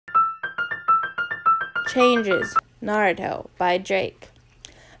Changes Naruto by Drake.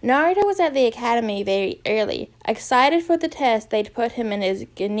 Naruto was at the academy very early, excited for the test they'd put him in his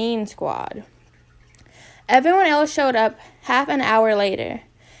Genin squad. Everyone else showed up half an hour later.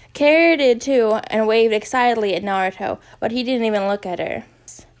 Kara did too and waved excitedly at Naruto, but he didn't even look at her.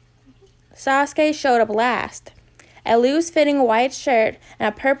 Sasuke showed up last. A loose-fitting white shirt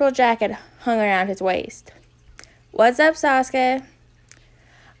and a purple jacket hung around his waist. "What's up, Sasuke?"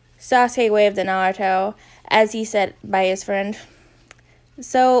 Sasuke waved at Naruto as he sat by his friend.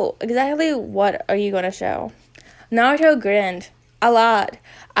 "So, exactly what are you going to show?" Naruto grinned. "A lot.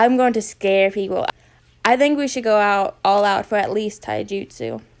 I'm going to scare people. I think we should go all out for at least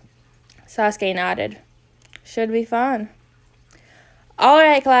taijutsu." Sasuke nodded. "Should be fun."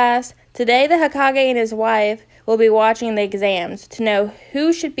 "Alright, class. Today the Hokage and his wife will be watching the exams to know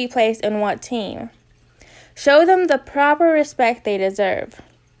who should be placed in what team. Show them the proper respect they deserve,"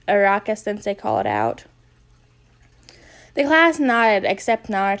 Araka-sensei called out. The class nodded except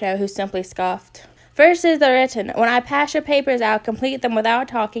Naruto, who simply scoffed. "First is the written. When I pass your papers out, complete them without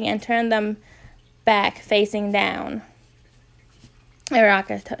talking and turn them back facing down,"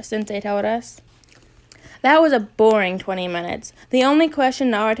 Araka-sensei told us. That was a boring 20 minutes. The only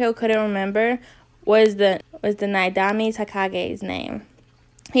question Naruto couldn't remember was the Naidami Hakage's name.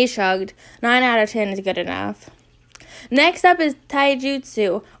 He shrugged. 9 out of 10 is good enough. "Next up is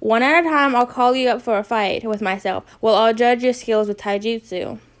taijutsu. One at a time, I'll call you up for a fight with myself. We'll all judge your skills with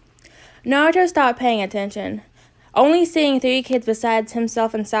taijutsu." Naruto stopped paying attention, only seeing 3 kids besides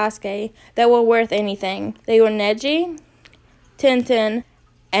himself and Sasuke that were worth anything. They were Neji, Tenten,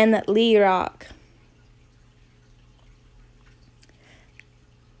 and Lee Rock.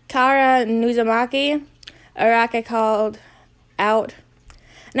 "Kara Nuzumaki," Araka called out.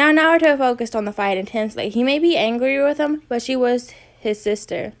 Now Naruto focused on the fight intensely. He may be angry with him, but she was his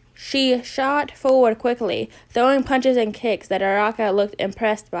sister. She shot forward quickly, throwing punches and kicks that Araka looked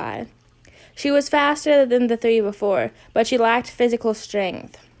impressed by. She was faster than the 3 before, but she lacked physical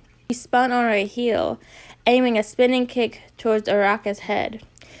strength. She spun on her heel, aiming a spinning kick towards Araka's head.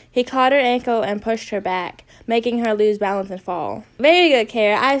 He caught her ankle and pushed her back, making her lose balance and fall. "Very good,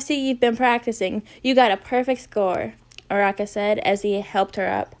 Kara. I see you've been practicing. You got a perfect score," Araka said as he helped her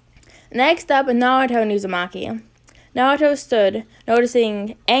up. Next up, Naruto Nuzumaki. Naruto stood,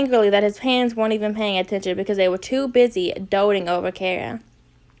 noticing angrily that his parents weren't even paying attention because they were too busy doting over Kara.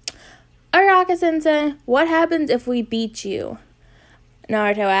 "Araka-sensei, what happens if we beat you?"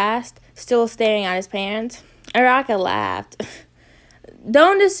 Naruto asked, still staring at his parents. Araka laughed.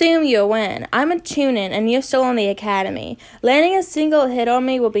 "Don't assume you'll win. I'm a Chunin and you're still in the academy. Landing a single hit on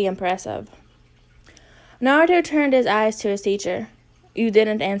me will be impressive." Naruto turned his eyes to his teacher. "You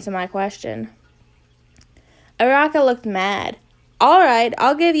didn't answer my question." Araka looked mad. "Alright,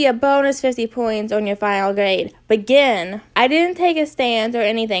 I'll give you a bonus 50 points on your final grade. Begin." I didn't take a stance or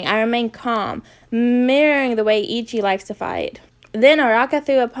anything. I remained calm, mirroring the way Ichi likes to fight. Then Araka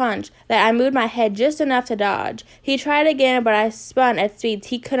threw a punch that I moved my head just enough to dodge. He tried again, but I spun at speeds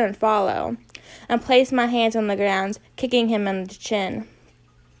he couldn't follow, and placed my hands on the ground, kicking him in the chin.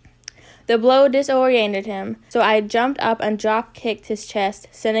 The blow disoriented him, so I jumped up and drop-kicked his chest,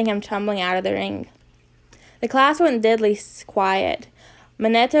 sending him tumbling out of the ring. The class went deadly quiet.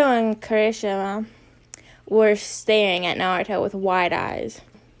 Minato and Kashina were staring at Naruto with wide eyes.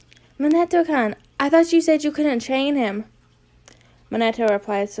 "Minato-kun, I thought you said you couldn't train him." Minato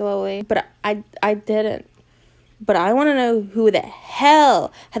replied slowly, But I didn't. But I want to know who the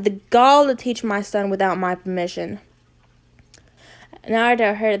hell had the gall to teach my son without my permission."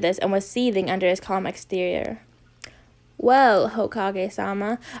 Naruto heard this and was seething under his calm exterior. "Well,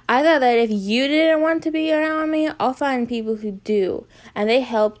 Hokage-sama, I thought that if you didn't want to be around me, I'll find people who do, and they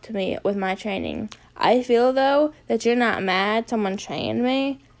helped me with my training. I feel, though, that you're not mad someone trained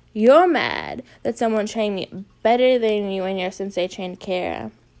me. You're mad that someone trained me better than you and your sensei trained Kara."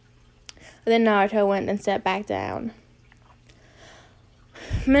 Then Naruto went and sat back down.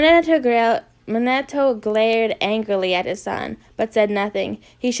 Minato glared angrily at his son, but said nothing.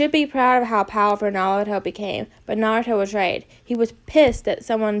 He should be proud of how powerful Naruto became, but Naruto was right. He was pissed that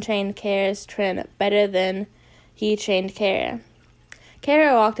someone trained Kara's Trin better than he trained Kara.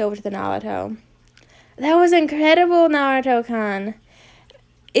 Kara walked over to Naruto. "That was incredible, Naruto-kun.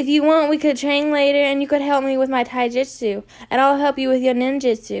 If you want, we could train later and you could help me with my taijutsu, and I'll help you with your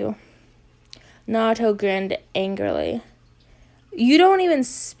ninjutsu." Naruto grinned angrily. "You don't even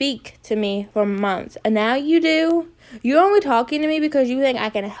speak to me for months, and now you do? You're only talking to me because you think I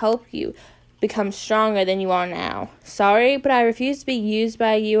can help you become stronger than you are now. Sorry, but I refuse to be used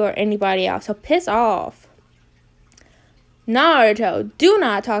by you or anybody else, so piss off." Naruto, do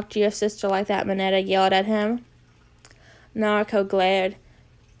not talk to your sister like that, Minato yelled at him. Naruto glared.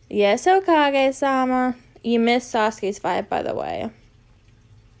 Yes, Hokage-sama. You missed Sasuke's fight, by the way.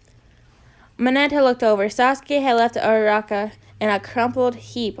 Minato looked over. Sasuke had left Uraraka in a crumpled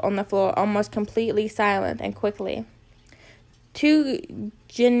heap on the floor, almost completely silent and quickly. 2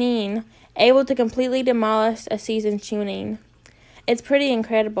 Genin, able to completely demolish a seasoned Chunin. It's pretty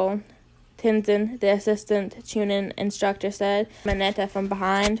incredible, Tenzin, the assistant Chunin instructor, said. Minato from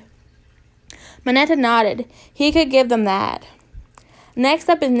behind. Minato nodded. He could give them that. Next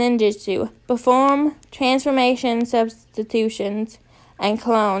up is ninjutsu. Perform transformation substitutions and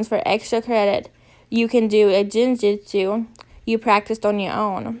clones for extra credit. You can do a jinjutsu you practiced on your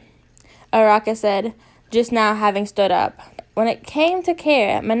own, Araka said, just now having stood up. When it came to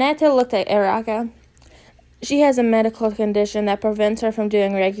Kara, Minato looked at Araka. She has a medical condition that prevents her from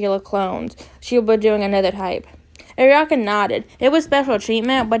doing regular clones. She'll be doing another type. Araka nodded. It was special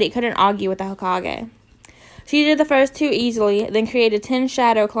treatment, but he couldn't argue with the Hokage. She did the first 2 easily, then created 10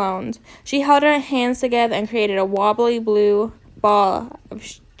 shadow clones. She held her hands together and created a wobbly blue ball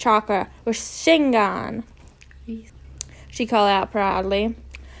of chakra with Shingon, she called out proudly.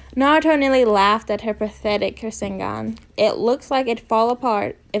 Naruto nearly laughed at her pathetic Rasengan. It looks like it'd fall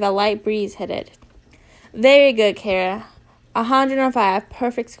apart if a light breeze hit it. Very good, Kara. 105,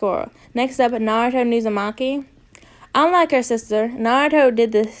 perfect score. Next up, Naruto Uzumaki. Unlike her sister, Naruto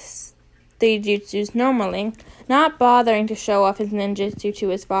did the 3 jutsus normally, not bothering to show off his ninjutsu to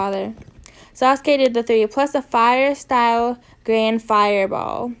his father. Sasuke did the 3 plus a fire-style grand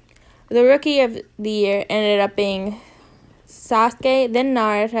fireball. The rookie of the year ended up being Sasuke, then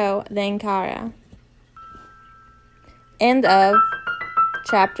Naruto, then Kara. End of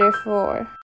chapter 4.